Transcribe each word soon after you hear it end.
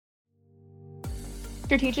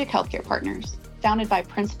Strategic Healthcare Partners, founded by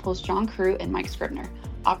Principals John Crew and Mike Scribner,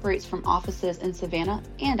 operates from offices in Savannah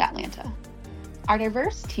and Atlanta. Our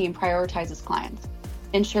diverse team prioritizes clients,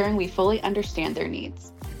 ensuring we fully understand their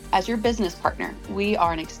needs. As your business partner, we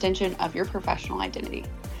are an extension of your professional identity.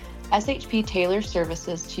 SHP tailors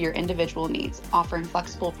services to your individual needs, offering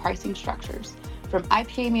flexible pricing structures. From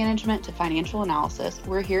IPA management to financial analysis,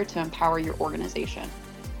 we're here to empower your organization.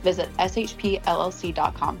 Visit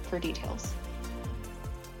shpllc.com for details.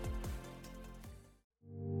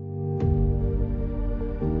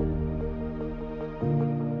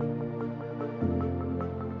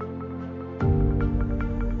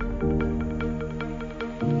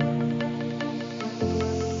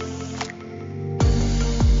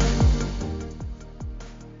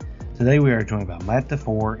 Today we are joined by Matt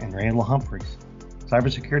Defore and Randal Humphries,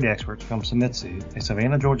 cybersecurity experts from Sumitsu, a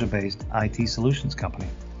Savannah, Georgia-based IT solutions company.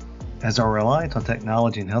 As our reliance on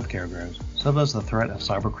technology and healthcare grows, so does the threat of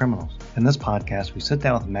cyber criminals. In this podcast, we sit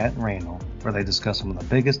down with Matt and Randal, where they discuss some of the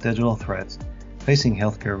biggest digital threats facing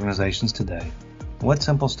healthcare organizations today, and what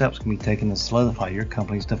simple steps can be taken to solidify your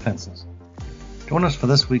company's defenses. Join us for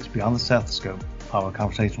this week's Beyond the Stethoscope, a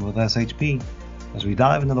conversation with SHP, as we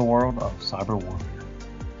dive into the world of cyber warfare.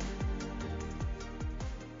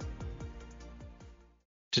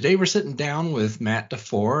 Today we're sitting down with Matt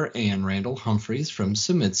Defore and Randal Humphries from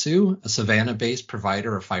Sumitsu, a Savannah-based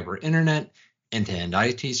provider of fiber internet, end-to-end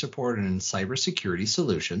IT support, and cybersecurity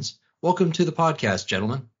solutions. Welcome to the podcast,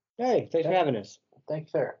 gentlemen. Hey, thanks for having us.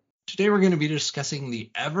 Thanks, sir. Today we're going to be discussing the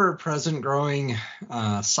ever-present growing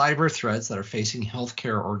cyber threats that are facing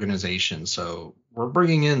healthcare organizations. So we're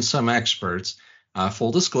bringing in some experts.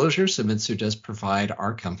 Full disclosure, Sumitsu does provide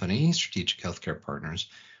our company, Strategic Healthcare Partners,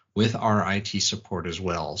 with our IT support as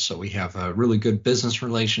well. So we have a really good business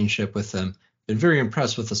relationship with them. Been very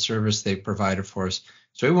impressed with the service they provided for us.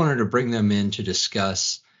 So we wanted to bring them in to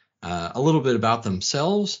discuss a little bit about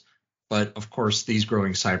themselves, but of course, these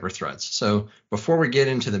growing cyber threats. So before we get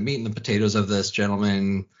into the meat and the potatoes of this,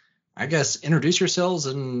 gentlemen, I guess introduce yourselves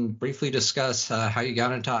and briefly discuss how you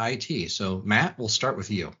got into IT. So Matt, we'll start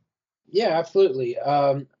with you. Yeah, absolutely.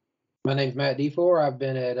 My name's Matt Defore. I've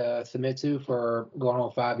been at Sumitsu for going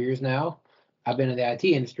on 5 years now. I've been in the IT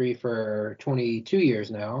industry for 22 years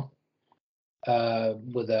now,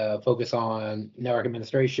 with a focus on network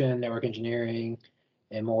administration, network engineering,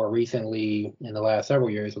 and more recently, in the last several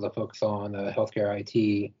years, with a focus on healthcare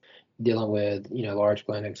IT, dealing with large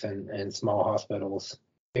clinics and small hospitals.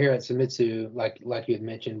 Here at Sumitsu, like you had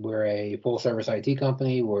mentioned, we're a full service IT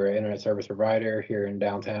company. We're an internet service provider here in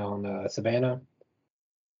downtown Savannah.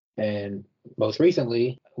 And most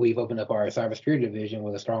recently, we've opened up our cybersecurity division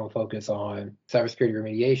with a strong focus on cybersecurity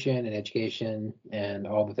remediation and education and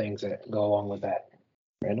all the things that go along with that.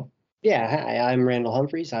 Randal? Yeah, hi, I'm Randal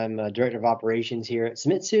Humphries. I'm Director of Operations here at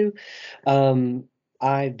Sumitsu.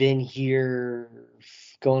 I've been here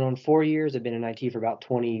going on 4 years. I've been in IT for about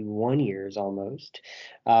 21 years almost.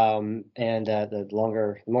 The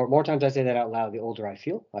more times I say that out loud, the older I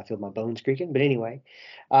feel. I feel my bones creaking. But anyway,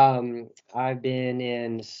 I've been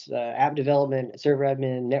in app development, server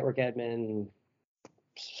admin, network admin,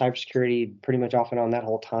 cybersecurity, pretty much off and on that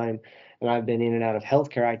whole time. And I've been in and out of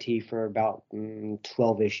healthcare IT for about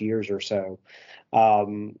 12-ish years or so.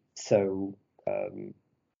 Obviously,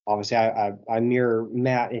 I mirror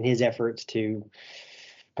Matt in his efforts to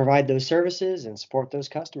provide those services and support those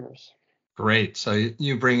customers. Great. So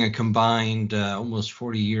you bring a combined almost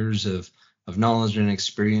 40 years of knowledge and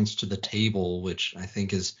experience to the table, which I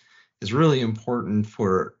think is really important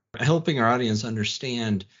for helping our audience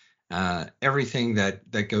understand everything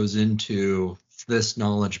that goes into this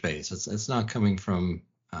knowledge base. It's not coming from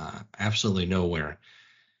absolutely nowhere.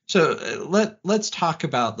 So let's talk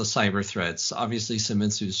about the cyber threats. Obviously,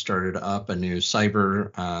 Sumitsu started up a new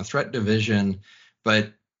cyber threat division,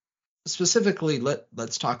 but specifically,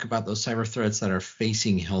 let's talk about those cyber threats that are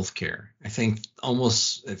facing healthcare. I think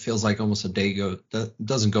it feels like almost a day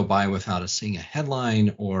doesn't go by without us seeing a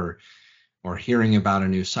headline or hearing about a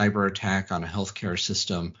new cyber attack on a healthcare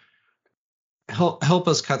system. Help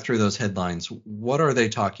us cut through those headlines. What are they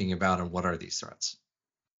talking about, and what are these threats?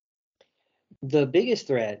 The biggest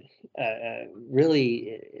threat,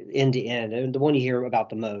 really end to end, and the one you hear about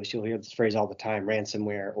the most, you'll hear this phrase all the time,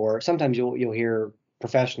 ransomware, or sometimes you'll hear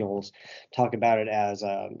professionals talk about it as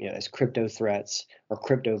as crypto threats or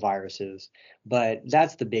crypto viruses. But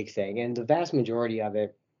that's the big thing, and the vast majority of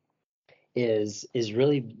it is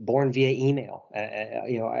really born via email.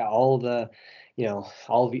 All of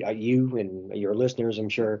you and your listeners, I'm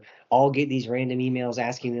sure, all get these random emails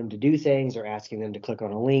asking them to do things or asking them to click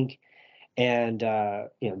on a link. and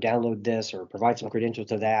download this or provide some credentials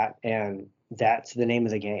to that, and that's the name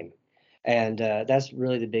of the game. And that's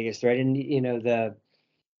really the biggest threat. And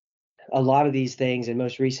a lot of these things, and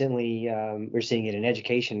most recently we're seeing it in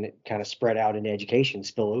education, that kind of spread out into education,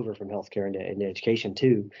 spill over from healthcare into education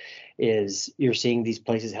too, is you're seeing these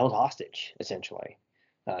places held hostage essentially,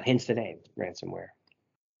 hence the name ransomware.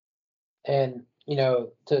 And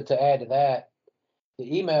to add to that, the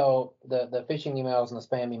phishing emails and the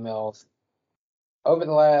spam emails, over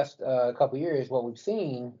the last couple of years, what we've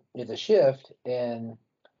seen is a shift, and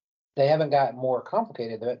they haven't gotten more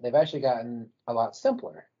complicated. They've actually gotten a lot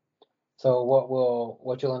simpler. So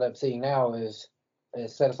what you'll end up seeing now is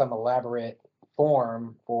instead of some elaborate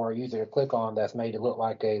form for a user to click on that's made to look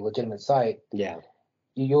like a legitimate site,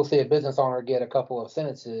 you'll see a business owner get a couple of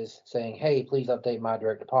sentences saying, "Hey, please update my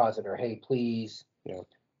direct deposit," or "Hey, please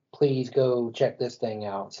go check this thing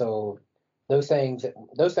out." So those things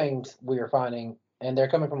we are finding, and they're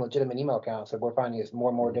coming from legitimate email accounts, so we're finding it's more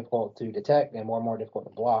and more difficult to detect and more and more difficult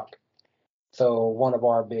to block. So one of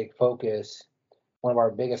our biggest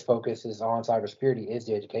focuses on cybersecurity is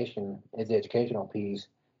the educational piece,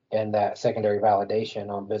 and that secondary validation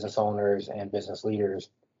on business owners and business leaders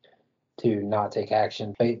to not take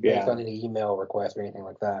action based on any email request or anything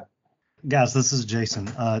like that. Guys, this is Jason.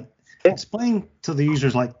 Explain to the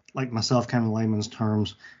users like myself, kind of layman's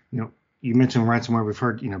terms. You mentioned ransomware. We've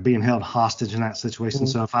heard being held hostage in that situation.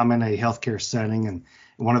 So if I'm in a healthcare setting and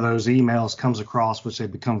one of those emails comes across, which they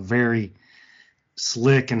become very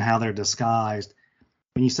slick in how they're disguised.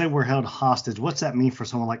 When you say we're held hostage, what's that mean for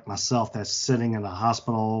someone like myself that's sitting in a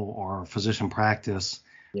hospital or physician practice?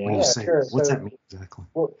 What's that mean exactly?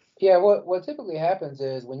 Well, what typically happens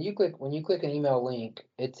is when you click an email link,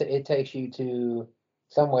 it takes you to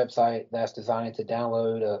some website that's designed to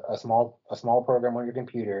download a small program on your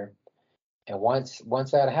computer, and once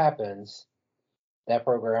that happens, that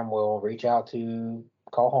program will reach out to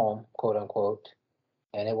call home, quote unquote,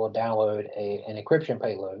 and it will download an encryption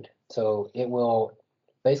payload. So it will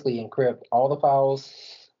basically encrypt all the files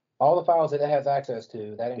that it has access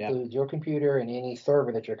to. That includes your computer and any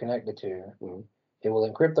server that you're connected to. It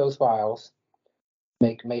will encrypt those files,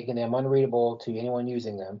 making them unreadable to anyone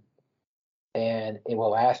using them. And it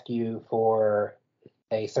will ask you for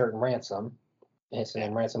a certain ransom. Hence the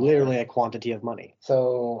name ransomware. Literally a quantity of money.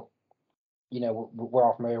 So, we're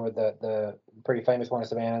all familiar with the pretty famous one in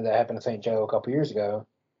Savannah that happened in St. Joe a couple years ago.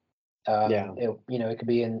 It could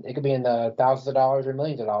be in the thousands of dollars or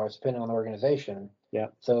millions of dollars, depending on the organization. Yeah.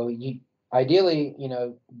 So ideally,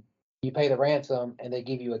 you pay the ransom and they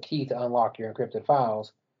give you a key to unlock your encrypted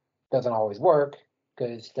files. Doesn't always work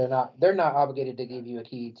because they're not obligated to give you a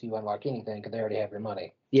key to unlock anything because they already have your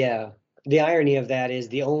money. Yeah. The irony of that is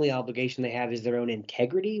the only obligation they have is their own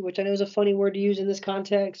integrity, which I know is a funny word to use in this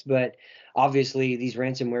context, but obviously these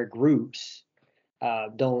ransomware groups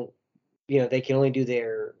don't, they can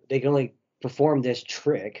only perform this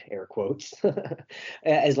trick, air quotes,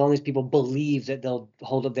 as long as people believe that they'll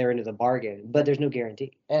hold up their end of the bargain, but there's no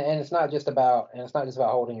guarantee. And it's not just about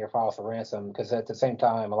holding your files for ransom, because at the same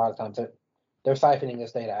time, a lot of times they're siphoning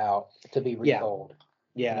this data out to be resold.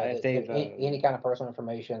 If they've any kind of personal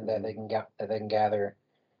information that they can gather,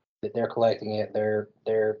 that they're collecting it, they're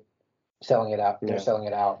selling it out. They're selling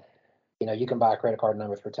it out. You can buy credit card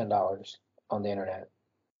numbers for $10 on the internet.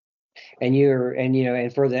 And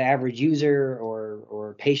for the average user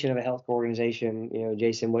or patient of a health organization,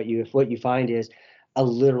 Jason, what you find is a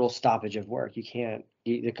literal stoppage of work.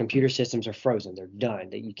 The computer systems are frozen. They're done.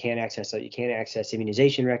 That you can't access it. You can't access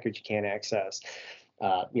immunization records. You can't access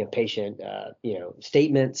patient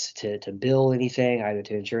statements to bill anything, either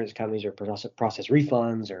to insurance companies or process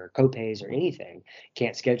refunds or copays or anything.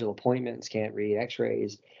 Can't schedule appointments. Can't read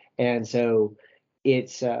X-rays. And so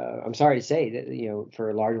it's I'm sorry to say that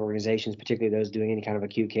for large organizations, particularly those doing any kind of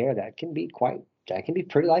acute care, that can be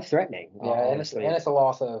pretty life threatening. And it's a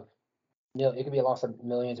loss of it could be a loss of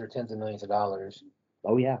millions or tens of millions of dollars.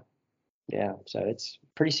 Oh yeah. So it's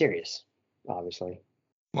pretty serious, obviously.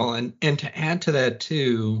 Well, and to add to that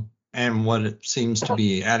too, and what it seems to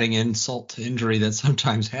be adding insult to injury that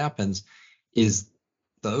sometimes happens, is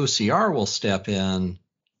the OCR will step in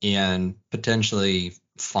and potentially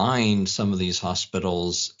find some of these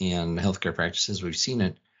hospitals and healthcare practices. We've seen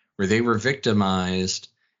it where they were victimized,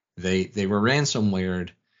 they were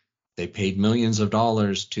ransomwared, they paid millions of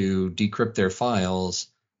dollars to decrypt their files,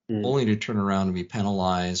 only to turn around and be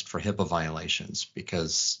penalized for HIPAA violations,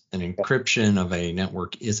 because an encryption of a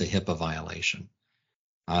network is a HIPAA violation.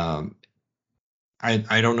 I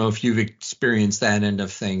don't know if you've experienced that end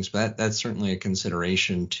of things, but that's certainly a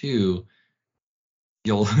consideration too.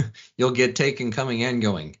 You'll get taken coming and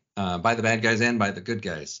going. by the bad guys and by the good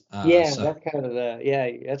guys. Yeah, that's kind of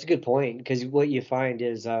that's a good point, because what you find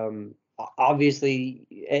is obviously,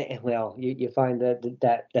 well, you find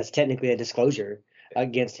that's technically a disclosure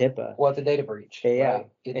against HIPAA. Well, it's a data breach. Yeah, Right?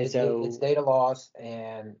 It's data loss,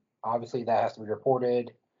 and obviously that has to be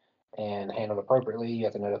reported and handled appropriately. You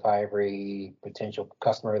have to notify every potential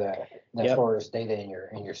customer that stores data in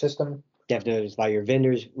your system. You have to notify your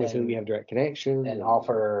vendors with whom you have direct connection, and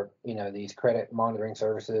offer these credit monitoring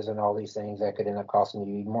services and all these things that could end up costing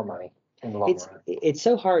you more money in the long run. It's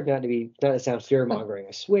so hard not to sound fear mongering.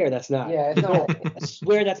 I swear that's not. Yeah, it's not. I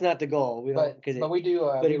swear that's not the goal. But we do.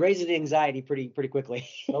 But it raises the anxiety pretty quickly.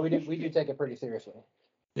 But we do take it pretty seriously.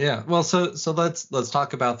 Yeah. Well, so let's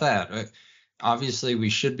talk about that. Obviously, we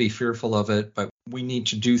should be fearful of it, but we need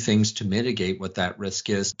to do things to mitigate what that risk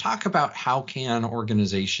is. Talk about how can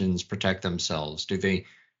organizations protect themselves? Do they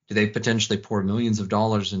potentially pour millions of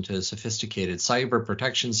dollars into sophisticated cyber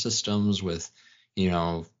protection systems with,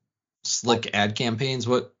 slick ad campaigns?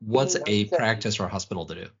 What's a practice or a hospital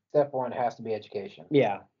to do? Step one has to be education.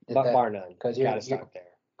 Yeah, bar none. Because you gotta start there.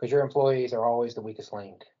 Because your employees are always the weakest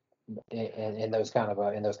link in those kind of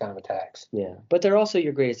attacks. Yeah, but they're also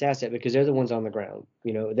your greatest asset, because they're the ones on the ground.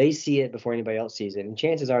 They see it before anybody else sees it, and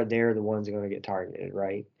chances are they're the ones that are going to get targeted,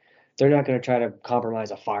 right? They're not going to try to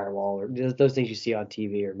compromise a firewall or those things you see on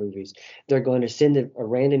TV or movies. They're going to send a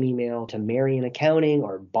random email to Mary in accounting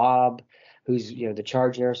or Bob, who's the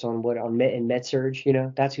charge nurse in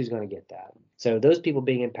MedSurg. That's who's going to get that. So those people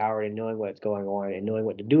being empowered and knowing what's going on and knowing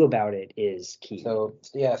what to do about it is key. So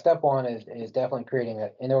yeah, step one is definitely creating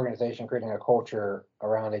a culture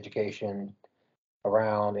around education,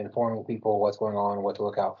 around informing people what's going on, what to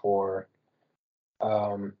look out for.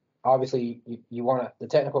 Obviously, you want the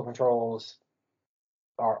technical controls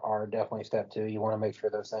are definitely step two. You want to make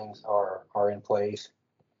sure those things are in place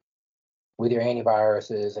with your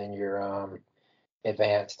antiviruses and your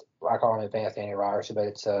advanced. I call them advanced antivirus, but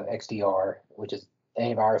it's XDR, which is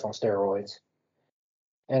antivirus on steroids,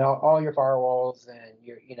 and all your firewalls and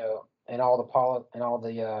and all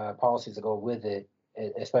the policies that go with it,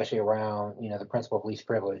 especially around the principle of least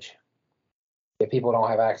privilege. If people don't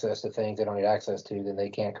have access to things they don't need access to, then they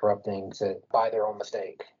can't corrupt things by their own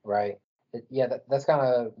mistake, right? That's kind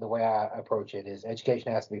of the way I approach it. Is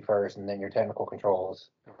education has to be first, and then your technical controls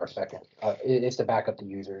are second. It's to back up the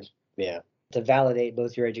users. Yeah, to validate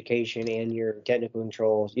both your education and your technical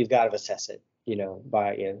controls, you've got to assess it.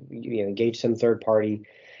 By engage some third party,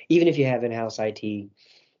 even if you have in-house IT.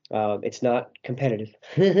 It's not competitive;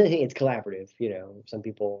 it's collaborative. Some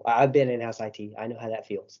people. I've been in-house IT. I know how that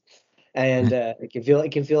feels. And it can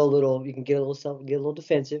feel a little. You can get a little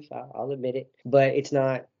defensive. I'll admit it, but it's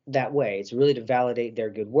not that way. It's really to validate their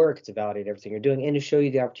good work. It's to validate everything you're doing, and to show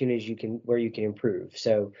you the opportunities where you can improve.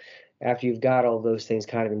 So after you've got all those things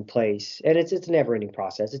kind of in place, and it's a never-ending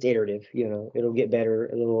process. It's iterative. It'll get better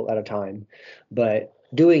a little at a time, but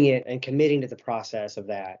doing it and committing to the process of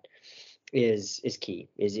that is key.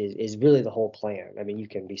 Is really the whole plan. I mean, you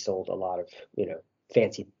can be sold a lot of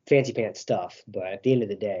fancy pants stuff, but at the end of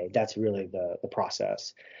the day, that's really the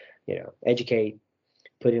process. Educate,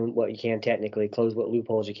 put in what you can technically, close what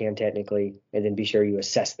loopholes you can technically, and then be sure you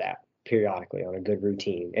assess that periodically on a good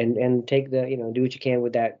routine, and take do what you can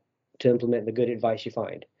with that to implement the good advice you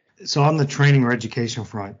find. So on the training or education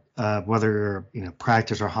front, whether you're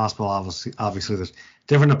practice or hospital, obviously there's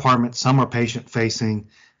different departments. Some are patient facing,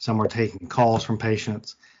 some are taking calls from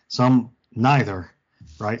patients, some neither,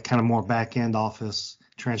 right? Kind of more back end office,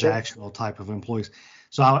 transactional type of employees.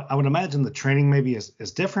 So I would imagine the training maybe is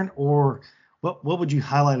different, or what would you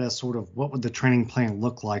highlight as sort of what would the training plan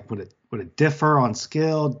look like? Would it differ on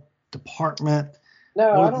skill, department?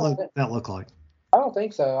 No, what would that look like? I don't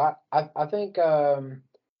think so. I think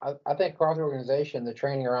I think across the organization, the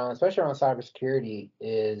training around, especially around cybersecurity,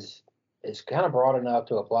 is kind of broad enough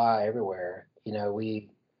to apply everywhere.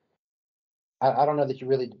 I don't know that you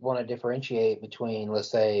really want to differentiate between,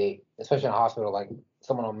 let's say, especially in a hospital, like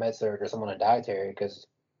someone on MedSurg or someone in dietary, because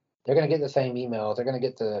they're going to get the same emails. They're going to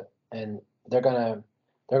get and they're going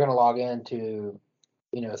to log into,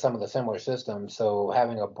 some of the similar systems. So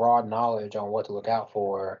having a broad knowledge on what to look out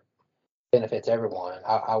for benefits everyone.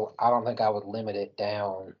 I don't think I would limit it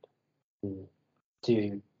down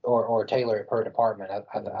to or tailor it per department.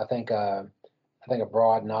 I think a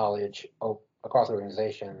broad knowledge across the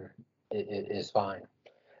organization is fine.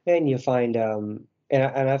 And you find and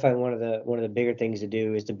I find one of the bigger things to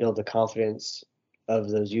do is to build the confidence of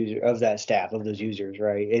those users,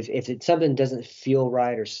 right? If something doesn't feel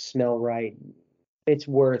right or smell right, it's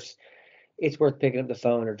worth picking up the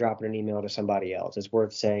phone or dropping an email to somebody else. It's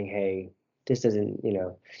worth saying, hey, This doesn't,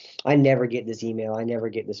 I never get this email. I never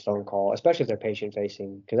get this phone call, especially if they're patient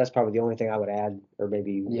facing, because that's probably the only thing I would add, or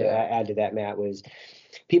maybe add to that, Matt, was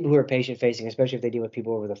people who are patient facing, especially if they deal with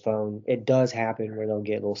people over the phone. It does happen where they'll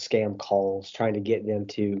get little scam calls trying to get them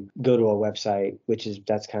to go to a website,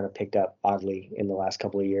 that's kind of picked up oddly in the last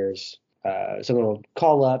couple of years. Someone will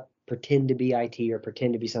call up, pretend to be IT or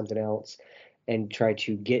pretend to be something else, and try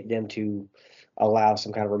to get them to allow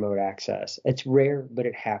some kind of remote access. It's rare, but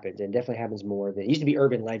it happens, and definitely happens more than it used to be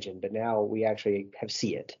urban legend, but now we actually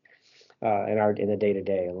see it in the day to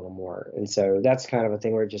day a little more. And so that's kind of a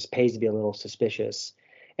thing where it just pays to be a little suspicious.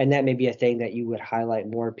 And that may be a thing that you would highlight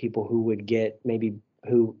more people who would get, maybe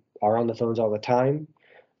who are on the phones all the time.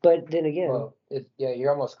 But then again, Well,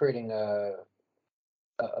 you're almost creating a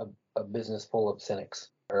business full of cynics,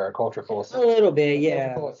 or a culture full of cynics. A little bit,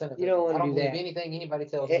 yeah. You don't want to do that. I don't believe anything anybody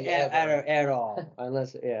tells me at all,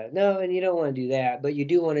 unless no, and you don't want to do that. But you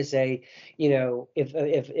do want to say,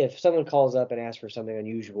 if someone calls up and asks for something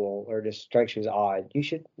unusual or just strikes you as odd,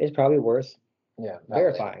 it's probably worth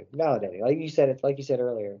verifying, validating, like you said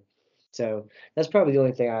earlier. So that's probably the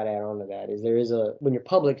only thing I'd add on to that is when you're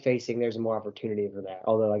public facing, there's more opportunity for that.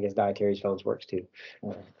 Although I guess dietary's phones works too,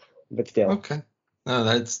 but still. Okay. No,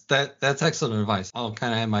 that's excellent advice. I'll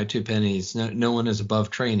kind of have my two pennies. No one is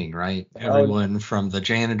above training, right? Everyone from the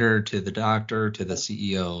janitor to the doctor to the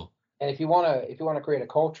CEO. And if you want to create a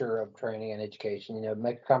culture of training and education,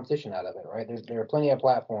 make a competition out of it, right? There are plenty of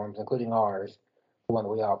platforms, including ours, the one that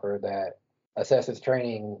we offer, that assesses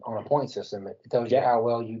training on a point system. It tells you how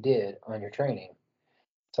well you did on your training.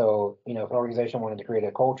 So, if an organization wanted to create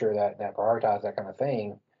a culture that prioritizes that kind of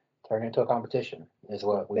thing, turn it into a competition is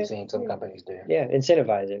what we've seen some companies do. Yeah,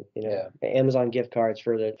 incentivize it. Amazon gift cards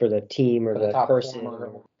for the team or the person.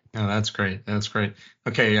 Oh, that's great. That's great.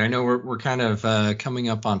 Okay, I know we're kind of coming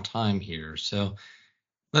up on time here, so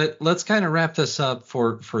let's kind of wrap this up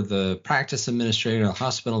for the practice administrator, the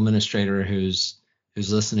hospital administrator who's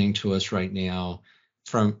listening to us right now.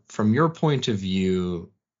 From your point of view,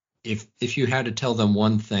 if you had to tell them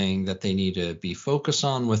one thing that they need to be focused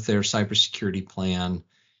on with their cybersecurity plan,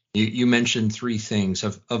 you mentioned three things.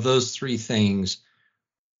 Of those three things,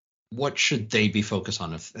 what should they be focused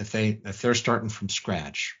on? If they're starting from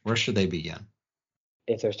scratch, where should they begin?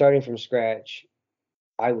 If they're starting from scratch,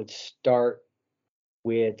 I would start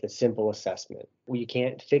with a simple assessment. You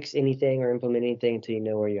can't fix anything or implement anything until you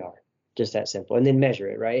know where you are. Just that simple. And then measure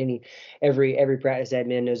it, right? Every practice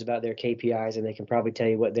admin knows about their KPIs, and they can probably tell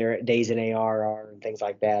you what their days in AR are and things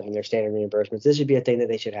like that, and their standard reimbursements. This should be a thing that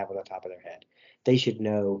they should have on the top of their head. They should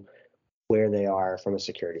know where they are from a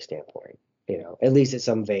security standpoint, at least at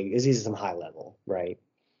some high level, right?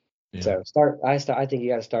 Yeah. So I think you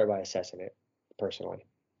got to start by assessing it personally.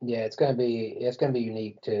 Yeah, it's going to be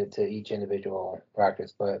unique to each individual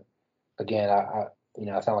practice, but again, I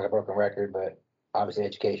sound like a broken record, but obviously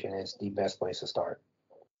education is the best place to start.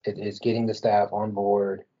 It's getting the staff on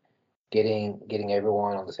board, getting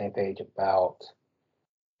everyone on the same page about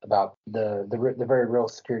the very real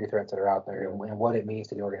security threats that are out there and what it means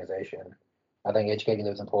to the organization. I think educating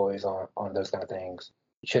those employees on those kind of things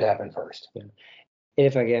should happen first. Yeah. And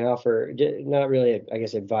if I can offer, not really, I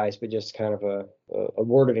guess, advice, but just kind of a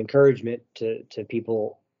word of encouragement to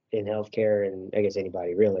people in healthcare, and I guess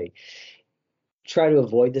anybody really, try to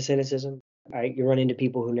avoid the cynicism. Right? You run into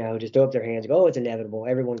people who now just throw up their hands, go, "Oh, it's inevitable.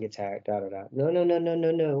 Everyone gets hacked."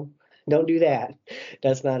 No. Don't do that.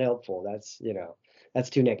 That's not helpful. That's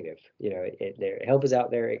too negative. Help is out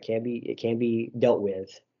there. It can be dealt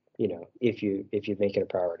with. If you make it a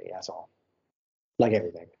priority. That's all. Like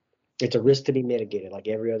everything, it's a risk to be mitigated, like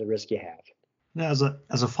every other risk you have. Now,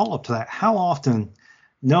 as a follow up to that, how often,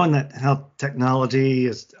 knowing that health technology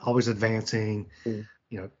is always advancing,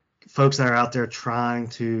 folks that are out there trying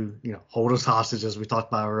to, hold us hostage, as we talked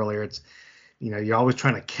about earlier, it's, you're always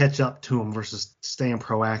trying to catch up to them versus staying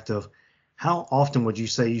proactive. How often would you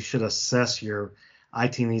say you should assess your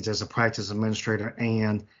IT needs as a practice administrator,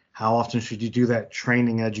 and how often should you do that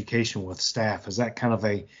training education with staff? Is that kind of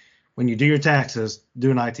when you do your taxes,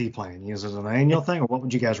 do an IT plan? Is it an annual thing, or what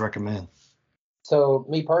would you guys recommend? So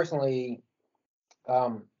me personally,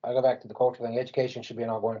 I go back to the culture thing. Education should be an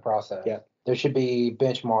ongoing process. Yeah. There should be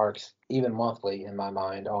benchmarks, even monthly, in my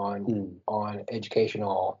mind, on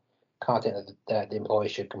educational content that the employee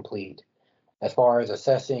should complete. As far as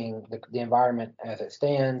assessing the environment as it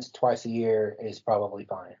stands, twice a year is probably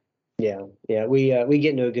fine. Yeah. We get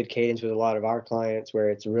into a good cadence with a lot of our clients where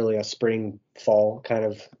it's really a spring fall kind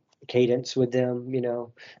of cadence with them,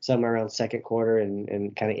 somewhere around second quarter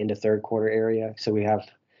and kind of into third quarter area. So we have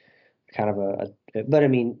kind of but I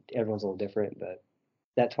mean, everyone's a little different, but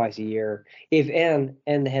that twice a year. And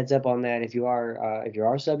the heads up on that, if you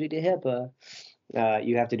are subject to HIPAA,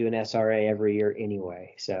 you have to do an SRA every year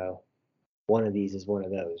anyway. So one of these is one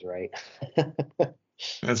of those, right?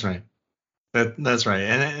 That's right. That's right.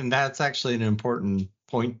 And that's actually an important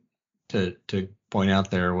point to point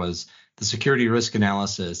out there was the security risk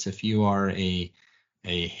analysis. If you are a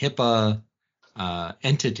HIPAA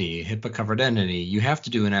entity, HIPAA covered entity, you have to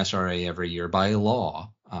do an SRA every year by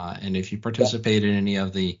law. And if you participate in any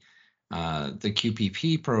of the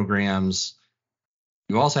QPP programs,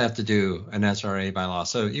 you also have to do an SRA by law.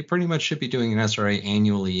 So you pretty much should be doing an SRA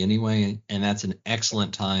annually anyway, and that's an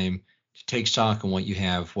excellent time to take stock on what you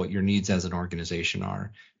have, what your needs as an organization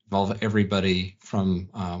are. Involve everybody from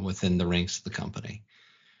within the ranks of the company.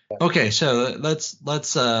 Okay, so let's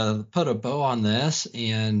put a bow on this.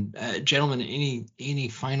 And gentlemen, any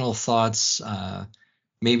final thoughts?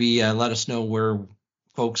 Maybe let us know where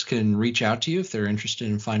folks can reach out to you if they're interested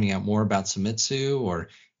in finding out more about Submitsu, or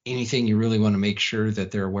anything you really want to make sure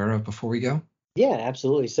that they're aware of before we go. Yeah,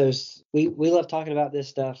 absolutely. So we love talking about this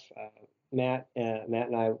stuff. Matt and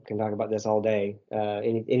I can talk about this all day.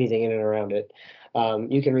 Anything in and around it.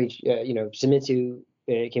 You can reach Submitsu.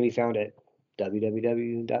 It can be found at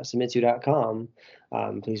www.submitsu.com.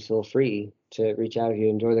 Please feel free to reach out if you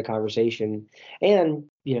enjoy the conversation. And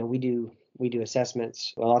we do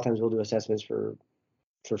assessments. A lot of times we'll do assessments for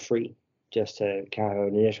free, just to kind of have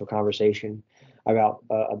an initial conversation about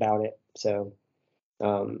it. So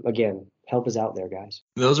again, help us out there, guys.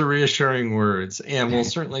 Those are reassuring words, and we'll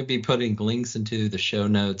certainly be putting links into the show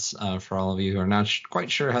notes for all of you who are not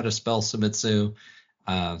quite sure how to spell Submitsu.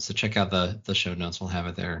 So check out the show notes. We'll have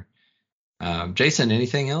it there. Jason,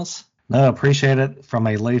 anything else? No, appreciate it. From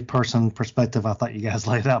a layperson perspective, I thought you guys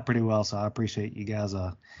laid it out pretty well, so I appreciate you guys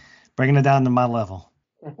bringing it down to my level.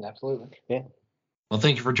 Absolutely. Yeah. Well,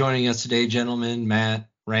 thank you for joining us today, gentlemen. Matt,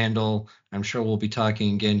 Randal, I'm sure we'll be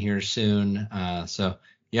talking again here soon. So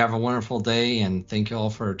you have a wonderful day, and thank you all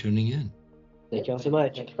for tuning in. Thank you all so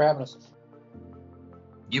much. Thanks for having us.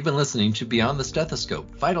 You've been listening to Beyond the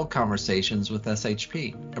Stethoscope, Vital Conversations with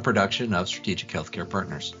SHP, a production of Strategic Healthcare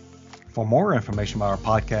Partners. For more information about our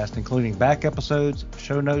podcast, including back episodes,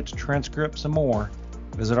 show notes, transcripts, and more,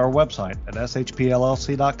 visit our website at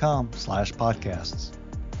shpllc.com/podcasts.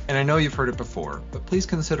 And I know you've heard it before, but please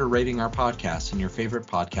consider rating our podcast in your favorite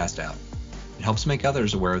podcast app. It helps make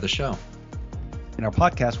others aware of the show. And our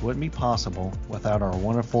podcast wouldn't be possible without our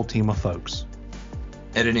wonderful team of folks.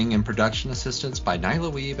 Editing and production assistance by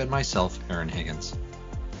Nyla Weeb and myself, Aaron Higgins.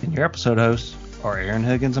 And your episode hosts are Aaron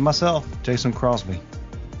Higgins and myself, Jason Crosby.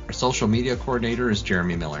 Our social media coordinator is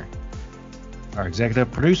Jeremy Miller. Our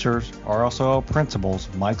executive producers are also our principals,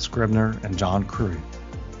 Mike Scribner and John Crew.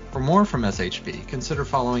 For more from SHP, consider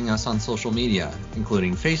following us on social media,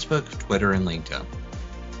 including Facebook, Twitter, and LinkedIn.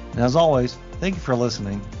 And as always, thank you for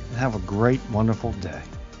listening, and have a great, wonderful day.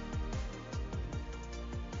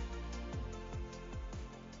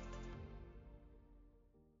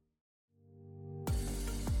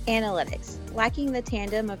 Analytics. Lacking the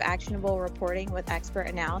tandem of actionable reporting with expert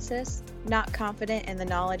analysis? Not confident in the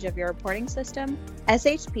knowledge of your reporting system?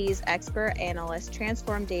 SHP's expert analysts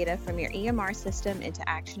transform data from your EMR system into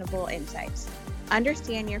actionable insights.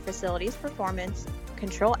 Understand your facility's performance,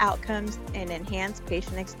 control outcomes, and enhance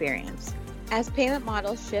patient experience. As payment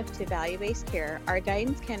models shift to value-based care, our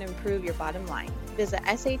guidance can improve your bottom line. Visit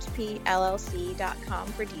shpllc.com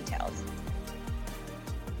for details.